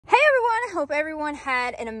Hope everyone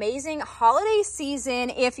had an amazing holiday season.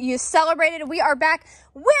 If you celebrated, we are back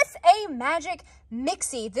with a Magic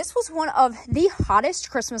Mixie. This was one of the hottest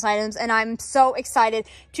Christmas items, and I'm so excited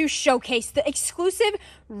to showcase the exclusive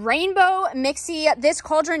Rainbow Mixie. This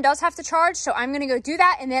Cauldron does have to charge, so I'm going to go do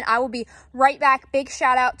that, and then I will be right back. Big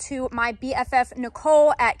shout out to my BFF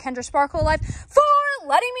Nicole at Kendra Sparkle Life for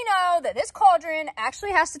letting me know that this Cauldron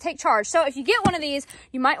actually has to take charge. So if you get one of these,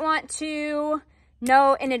 you might want to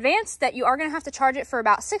know in advance that you are going to have to charge it for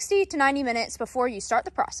about 60 to 90 minutes before you start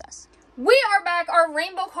the process. We are back. Our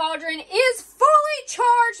Rainbow Cauldron is fully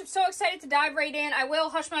charged. I'm so excited to dive right in. I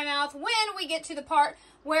will hush my mouth when we get to the part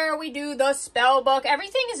where we do the spell book.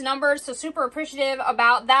 Everything is numbered, so super appreciative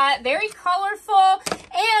about that. Very colorful,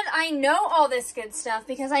 and I know all this good stuff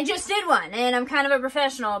because I just did one, and I'm kind of a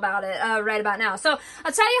professional about it right about now. So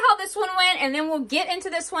I'll tell you how this one went, and then we'll get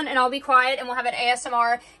into this one, and I'll be quiet, and we'll have an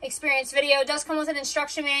ASMR experience video. It does come with an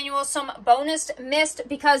instruction manual, some bonus mist,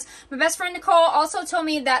 because my best friend Nicole also told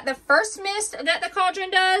me that the first mist that the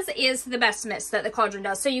Cauldron does is the best mist that the Cauldron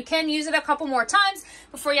does. So you can use it a couple more times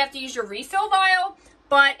before you have to use your refill vial,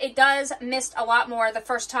 but it does mist a lot more the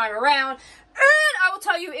first time around. And I will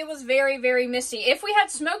tell you, it was very, very misty. If we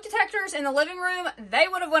had smoke detectors in the living room, they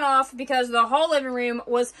would have went off because the whole living room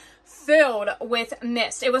was filled with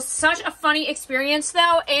mist. It was such a funny experience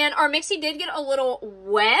though, and our Mixie did get a little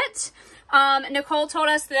wet. Nicole told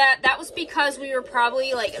us that that was because we were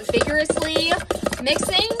probably like vigorously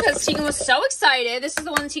mixing because Tegan was so excited. This is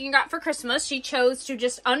the one that Tegan got for Christmas. She chose to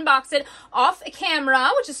just unbox it off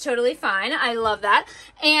camera, which is totally fine. I love that.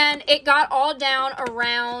 And it got all down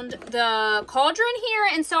around the Cauldron here,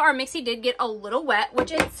 and so our Mixie did get a little wet,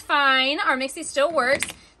 which is fine. Our Mixie still works.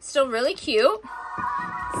 Still really cute.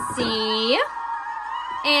 See?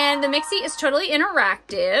 And the Mixie is totally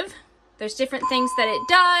interactive. There's different things that it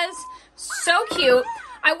does. So cute.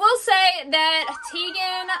 I will say that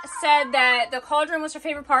Tegan said that the Cauldron was her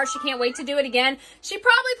favorite part. She can't wait to do it again. She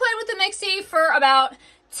probably played with the Mixie for about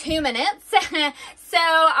 2 minutes. So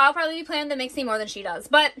I'll probably be playing with the Mixie more than she does.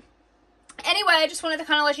 But anyway, I just wanted to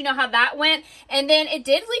kind of let you know how that went. And then it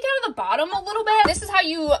did leak out of the bottom a little bit. This is how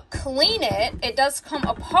you clean it. It does come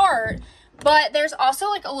apart. But there's also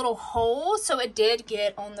like a little hole, so it did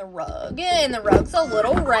get on the rug, and the rug's a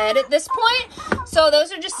little red at this point. So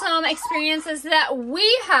those are just some experiences that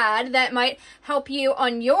we had that might help you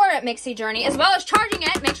on your Mixie journey, as well as charging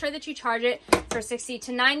it. Make sure that you charge it for 60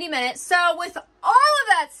 to 90 minutes. So with all of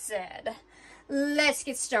that said, let's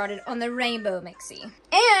get started on the Rainbow Mixie.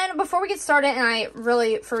 And before we get started, and I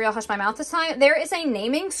really, for real, hush my mouth this time, there is a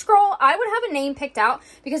naming scroll. I would have a name picked out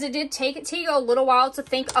because it did take Tiga a little while to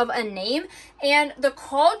think of a name. And the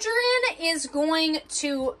Cauldron is going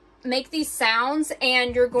to make these sounds,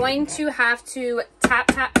 and you're going to have to tap,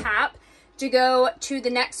 tap, tap to go to the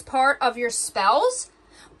next part of your spells.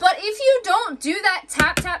 But if you don't do that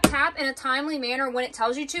tap, tap, tap in a timely manner when it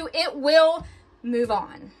tells you to, it will move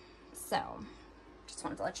on. So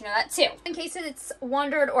wanted to let you know that too. In case it's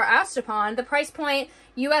wondered or asked upon, the price point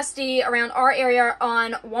USD around our area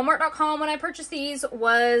on Walmart.com when I purchased these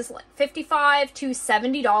was like $55 to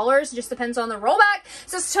 $70. Just depends on the rollback.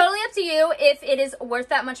 So it's totally up to you if it is worth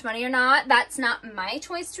that much money or not. That's not my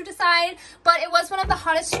choice to decide, but it was one of the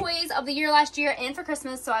hottest toys of the year last year and for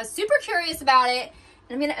Christmas, so I was super curious about it.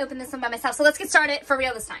 And I'm going to open this one by myself. So let's get started for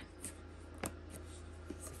real this time.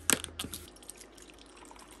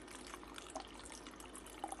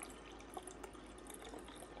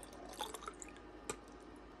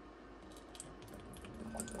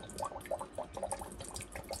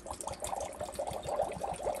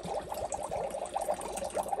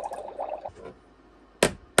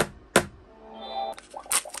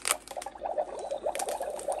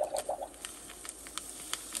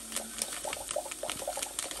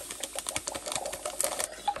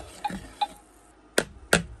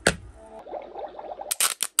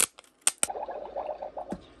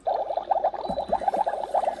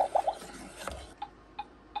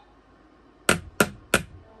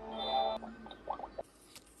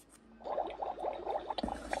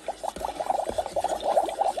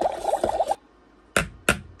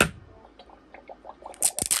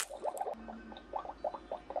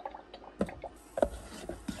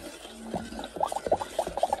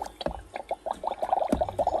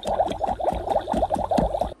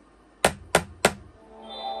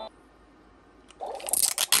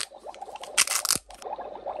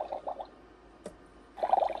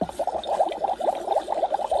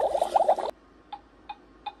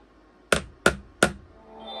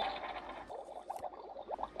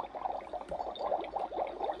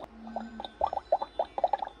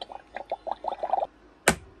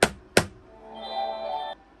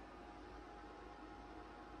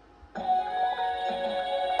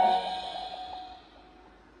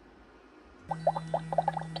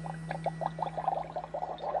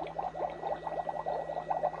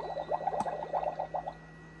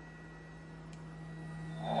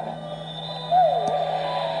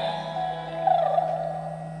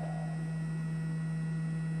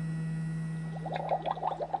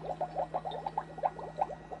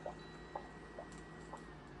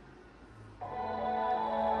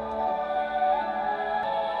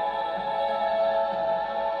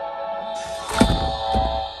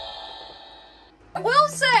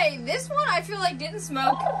 feel like didn't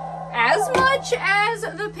smoke as much as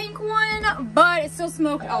the pink one, but it still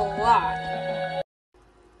smoked a lot.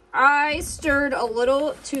 I stirred a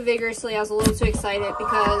little too vigorously. I was a little too excited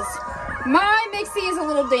because my Mixie is a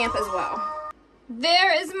little damp as well.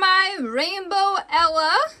 There is my Rainbow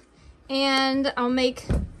Ella, and I'll make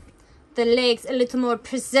the legs a little more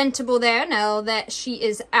presentable there now that she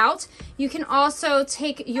is out. You can also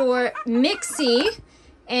take your Mixie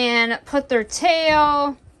and put their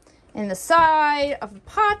tail in the side of the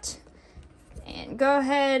pot and go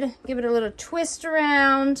ahead, give it a little twist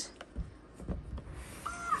around.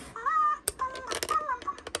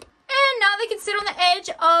 And now they can sit on the edge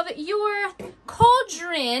of your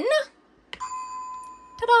cauldron.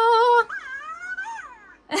 Ta-da!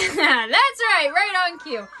 That's right on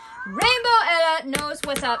cue. Rainbow Ella knows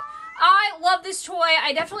what's up. I love this toy.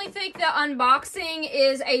 I definitely think the unboxing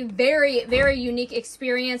is a very, very unique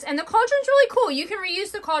experience. And the cauldron's really cool. You can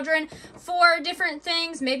reuse the cauldron for different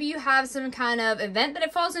things. Maybe you have some kind of event that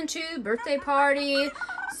it falls into, birthday party,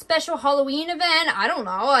 special Halloween event. I don't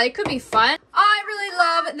know. It could be fun. I really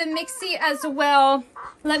love the Mixie as well.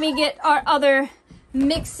 Let me get our other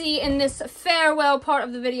Mixie in this farewell part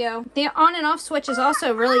of the video. The on and off switch is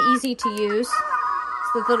also really easy to use.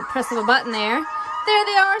 It's the little press of a button there. There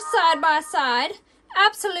they are, side by side.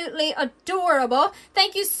 Absolutely adorable.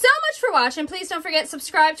 Thank you so much for watching. Please don't forget,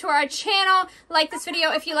 subscribe to our channel. Like this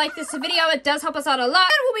video if you like this video. It does help us out a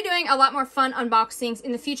lot. And we'll be doing a lot more fun unboxings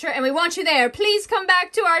in the future, and we want you there. Please come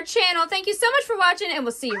back to our channel. Thank you so much for watching, and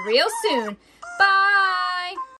we'll see you real soon. Bye!